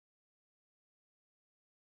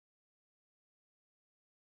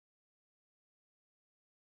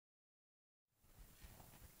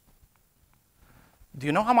Do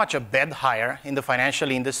you know how much a bad hire in the financial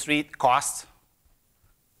industry costs?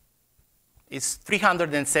 It's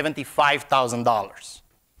 $375,000.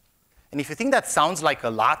 And if you think that sounds like a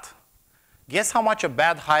lot, guess how much a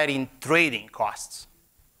bad hire in trading costs?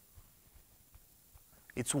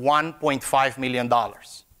 It's $1.5 million.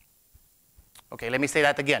 Okay, let me say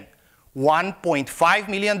that again. $1.5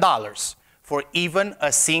 million for even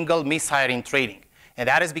a single mishire in trading. And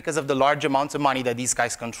that is because of the large amounts of money that these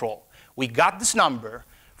guys control. We got this number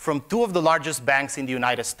from two of the largest banks in the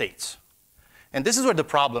United States. And this is where the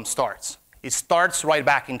problem starts. It starts right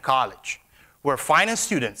back in college, where finance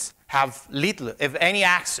students have little, if any,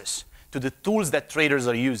 access to the tools that traders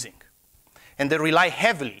are using. And they rely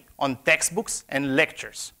heavily on textbooks and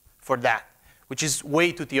lectures for that, which is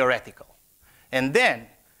way too theoretical. And then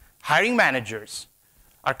hiring managers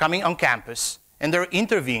are coming on campus and they're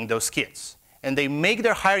interviewing those kids. And they make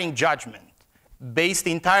their hiring judgment based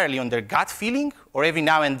entirely on their gut feeling or every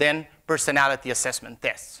now and then personality assessment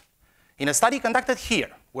tests. In a study conducted here,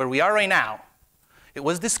 where we are right now, it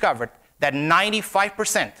was discovered that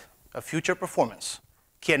 95% of future performance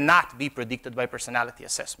cannot be predicted by personality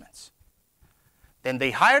assessments. Then they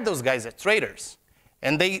hired those guys as traders,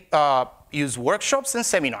 and they use workshops and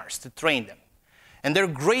seminars to train them. And they're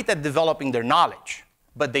great at developing their knowledge,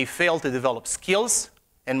 but they fail to develop skills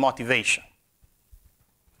and motivation.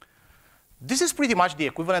 This is pretty much the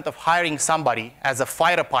equivalent of hiring somebody as a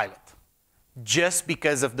fighter pilot just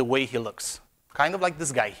because of the way he looks. Kind of like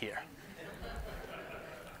this guy here.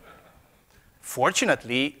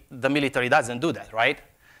 Fortunately, the military doesn't do that, right?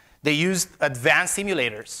 They used advanced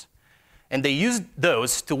simulators, and they used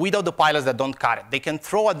those to weed out the pilots that don't cut it. They can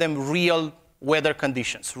throw at them real weather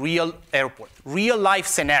conditions, real airport, real life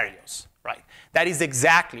scenarios, right? That is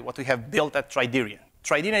exactly what we have built at Traderion.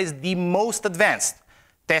 Traderion is the most advanced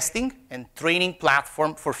testing and training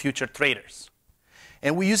platform for future traders.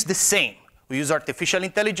 And we use the same. We use artificial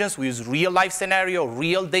intelligence, we use real life scenario,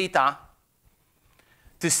 real data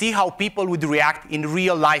to see how people would react in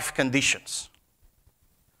real life conditions.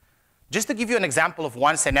 Just to give you an example of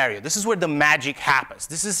one scenario, this is where the magic happens.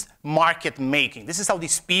 This is market making. This is how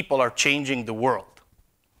these people are changing the world.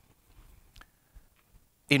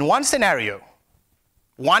 In one scenario,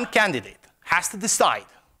 one candidate has to decide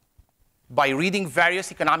by reading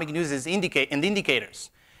various economic news and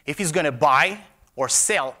indicators if he's going to buy or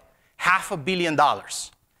sell $500 million.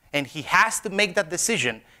 And he has to make that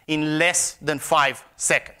decision in less than 5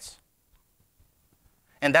 seconds.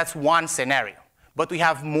 And that's one scenario. But we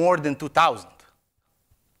have more than 2,000.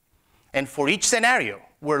 And for each scenario,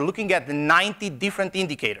 we're looking at 90 different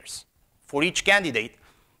indicators for each candidate,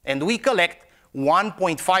 and we collect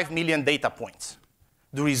 1.5 million data points.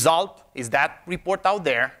 The result is that report out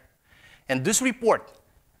there, and this report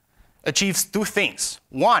achieves two things.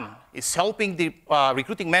 One is helping the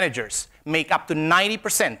recruiting managers make up to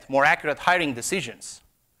 90% more accurate hiring decisions.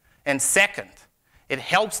 And second, it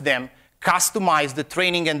helps them customize the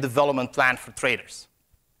training and development plan for traders.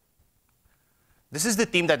 This is the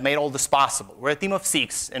team that made all this possible. We're a team of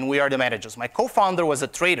 6, and we are the managers. My co-founder was a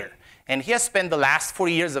trader, and he has spent the last 4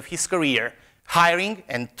 years of his career hiring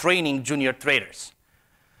and training junior traders.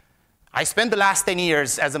 I spent the last 10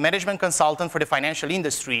 years as a management consultant for the financial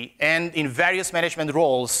industry and in various management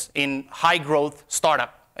roles in high-growth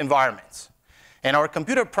startup environments. And our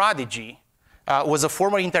computer prodigy was a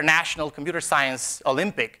former international computer science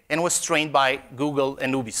Olympic and was trained by Google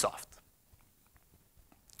and Ubisoft.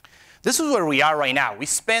 This is where we are right now. We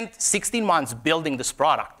spent 16 months building this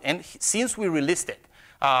product. And since we released it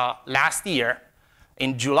last year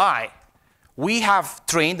in July, we have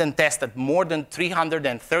trained and tested more than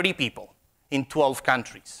 330 people in 12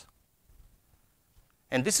 countries.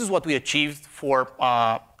 And this is what we achieved for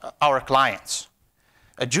our clients.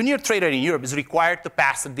 A junior trader in Europe is required to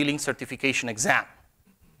pass a dealing certification exam.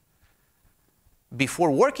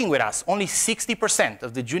 Before working with us, only 60%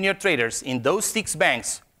 of the junior traders in those 6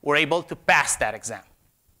 banks were able to pass that exam.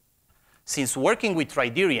 Since working with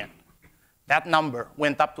Traderion, that number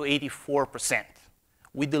went up to 84%.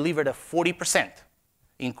 We delivered a 40%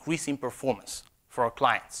 increase in performance for our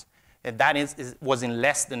clients. And that was in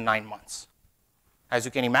less than 9 months. As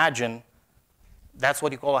you can imagine, that's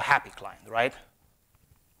what you call a happy client, right?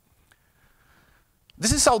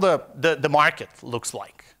 This is how the market looks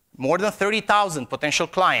like. More than 30,000 potential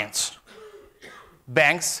clients,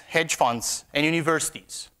 banks, hedge funds, and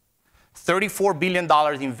universities. $34 billion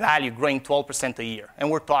in value, growing 12% a year.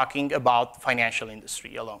 And we're talking about the financial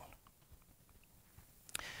industry alone.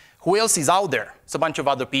 Who else is out there? It's a bunch of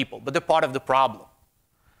other people, but they're part of the problem.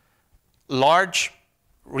 Large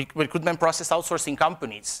recruitment process outsourcing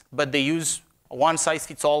companies, but they use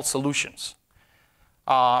one-size-fits-all solutions.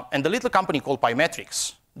 and the little company called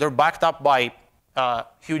Pymetrics, they're backed up by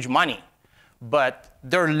huge money, but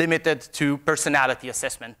they're limited to personality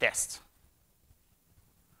assessment tests.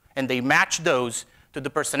 And they match those to the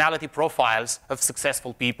personality profiles of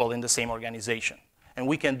successful people in the same organization. And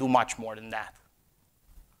we can do much more than that.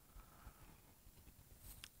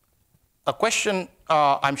 A question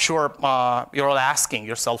I'm sure you're all asking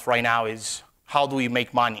yourself right now is, how do we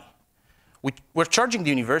make money? We're charging the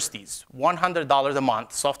universities $100 a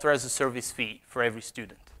month software as a service fee for every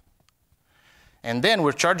student. And then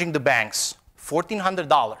we're charging the banks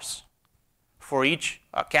 $1,400 for each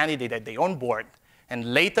candidate that they onboard.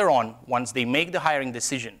 And later on, once they make the hiring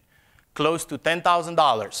decision, close to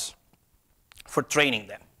 $10,000 for training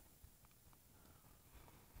them.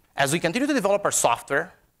 As we continue to develop our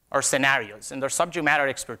software, our scenarios, and our subject matter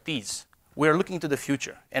expertise, we're looking to the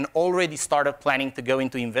future and already started planning to go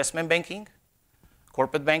into investment banking,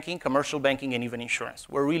 corporate banking, commercial banking, and even insurance.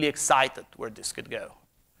 We're really excited where this could go.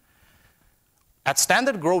 At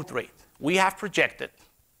standard growth rate, we have projected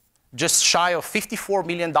just shy of $54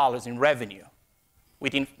 million in revenue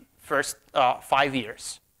within first 5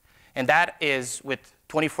 years. And that is with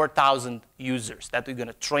 24,000 users that we're going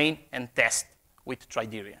to train and test with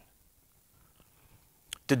Traderion.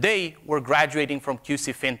 Today, we're graduating from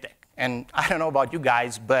QC FinTech. And I don't know about you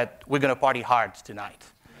guys, but we're going to party hard tonight.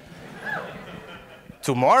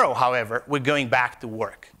 Tomorrow, however, we're going back to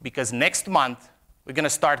work, because next month, we're going to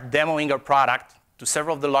start demoing our product to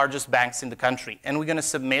several of the largest banks in the country, and we're going to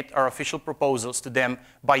submit our official proposals to them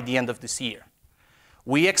by the end of this year.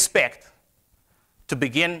 We expect to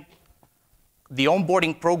begin the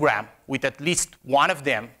onboarding program with at least one of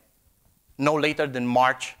them no later than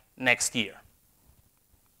March next year.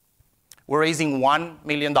 We're raising $1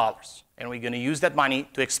 million, and we're going to use that money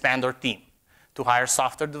to expand our team, to hire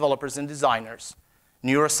software developers and designers,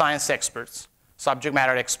 neuroscience experts, subject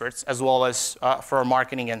matter experts, as well as for our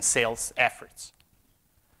marketing and sales efforts.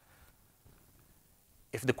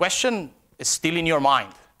 If the question is still in your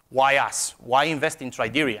mind, why us? Why invest in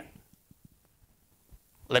Traderion?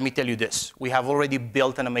 Let me tell you this. We have already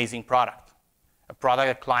built an amazing product, a product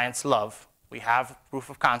that clients love. We have proof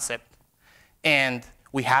of concept, and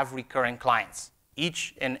we have recurring clients.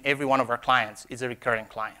 Each and every one of our clients is a recurring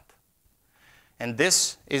client. And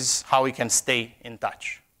this is how we can stay in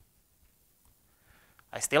touch.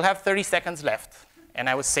 I still have 30 seconds left, and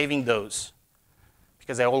I was saving those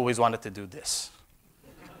because I always wanted to do this.